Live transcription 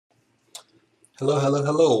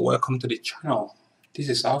Hello. Welcome to the channel. This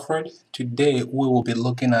is Alfred. Today we will be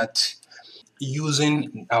looking at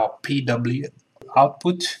using our PW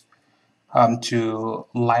output to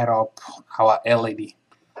light up our LED.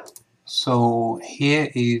 So here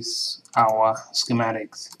is our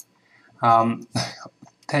schematics. Um,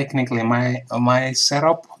 Technically, my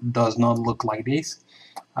setup does not look like this.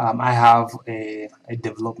 I have a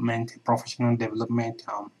professional development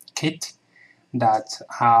kit that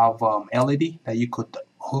have LED that you could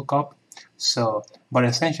hook up. So, but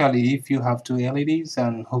essentially, if you have two LEDs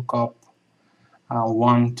and hook up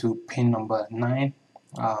one to pin number 9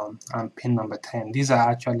 and pin number 10, these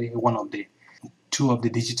are actually two of the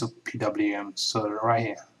digital PWM. So right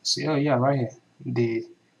here, see, oh yeah, right here, the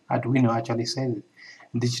Arduino actually says it,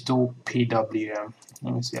 digital PWM.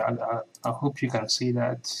 Let me see. I hope you can see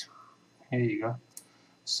that. Here you go.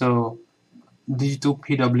 So digital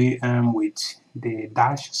PWM with the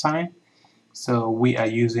dash sign. So we are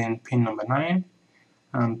using pin number 9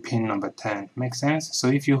 and pin number 10. Makes sense? So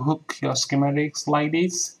if you hook your schematics like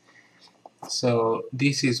this, so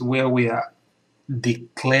this is where we are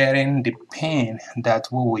declaring the pin that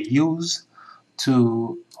we will use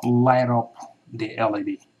to light up the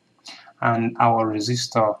LED. And our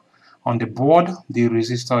resistor on the board, the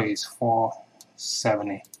resistor is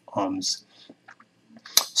 470 ohms.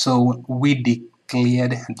 So we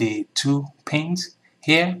declared the two pins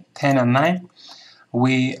here, 10 and 9.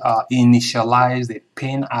 We initialize the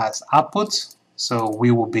pin as output, so we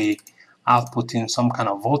will be outputting some kind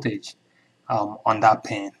of voltage on that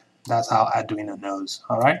pin. That's how Arduino knows.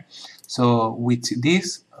 All right. So with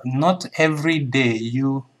this, not every day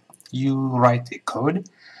you write a code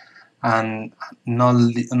and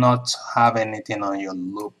not have anything on your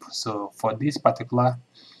loop. So for this particular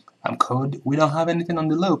code, we don't have anything on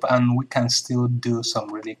the loop, and we can still do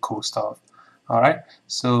some really cool stuff. Alright,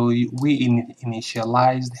 so we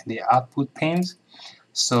initialized the output pins.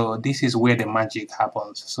 So this is where the magic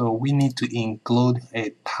happens. So we need to include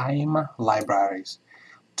a timer libraries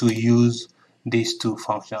to use these two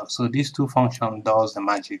functions. So these two functions does the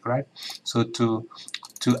magic, right? So to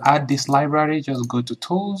add this library, just go to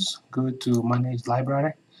tools, go to manage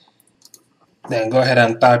library, then go ahead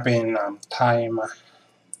and type in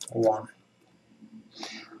TimerOne.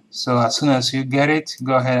 So as soon as you get it,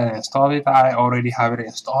 go ahead and install it. I already have it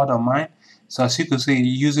installed on mine. So as you can see, it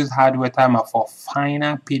uses hardware timer for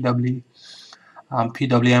finer PWM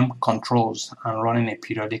controls and running a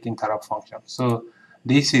periodic interrupt function. So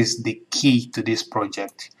this is the key to this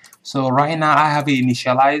project. So right now I have it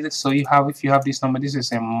initialized. So if you have this number, this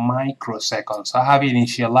is a microsecond. So I have it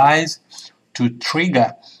initialized to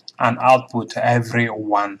trigger an output every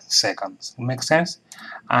 1 second. Make sense?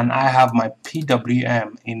 And I have my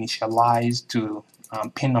PWM initialized to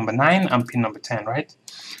pin number 9 and pin number 10, right?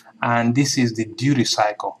 And this is the duty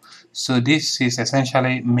cycle. So this is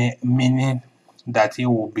essentially meaning that it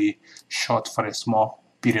will be short for a small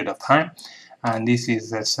period of time, and this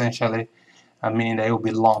is essentially meaning that it will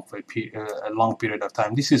be long for a long period of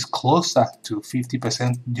time. This is closer to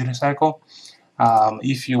 50% duty cycle.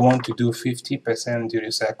 If you want to do 50%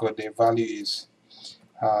 duty cycle, the value is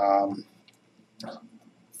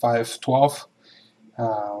 512.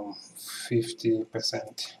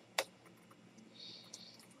 50%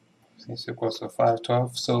 is equals to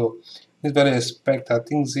 512. So this value expect, I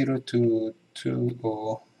think, 0 to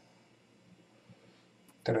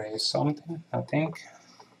 203 something. I think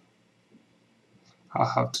I'll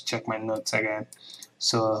have to check my notes again.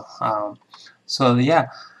 So yeah.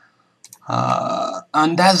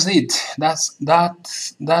 And that's it. That's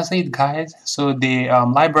it, guys. So the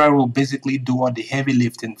library will basically do all the heavy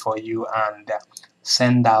lifting for you and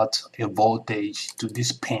send out a voltage to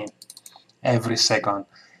this pin every second,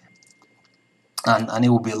 and it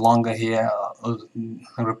will be longer here,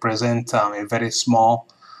 represent a very small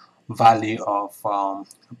value of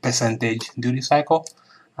percentage duty cycle,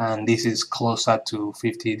 and this is closer to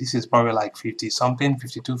 50. This is probably like 50 something,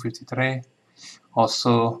 52, 53 or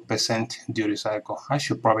so percent duty cycle. I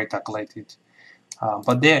should probably calculate it,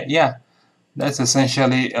 but there, yeah, that's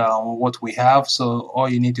essentially what we have. So all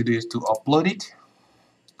you need to do is to upload it.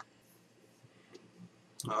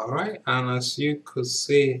 Alright, and as you could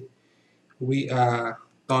see, we are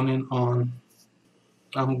turning on.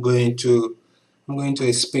 I'm going to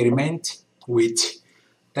experiment with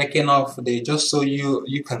taking off the, just so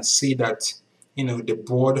you can see that the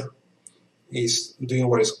board is doing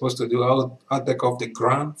what it's supposed to do. I'll take off the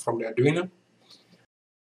ground from the Arduino.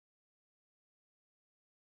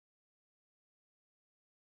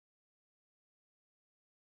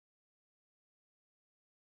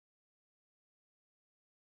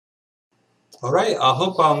 All right, I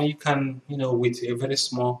hope you can, with a very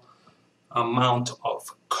small amount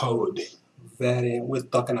of code, we're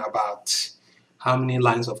talking about how many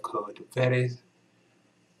lines of code?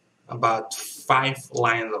 About 5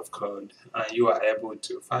 lines of code, and you are able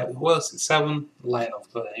to 7 line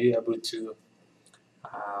of code, and you're able to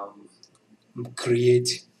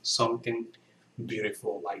create something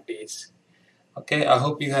beautiful like this. Okay, I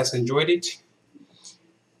hope you guys enjoyed it.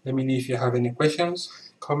 Let me know if you have any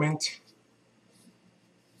questions. Comment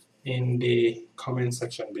in the comment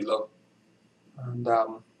section below, and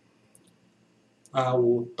I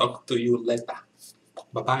will talk to you later.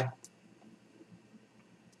 Bye bye.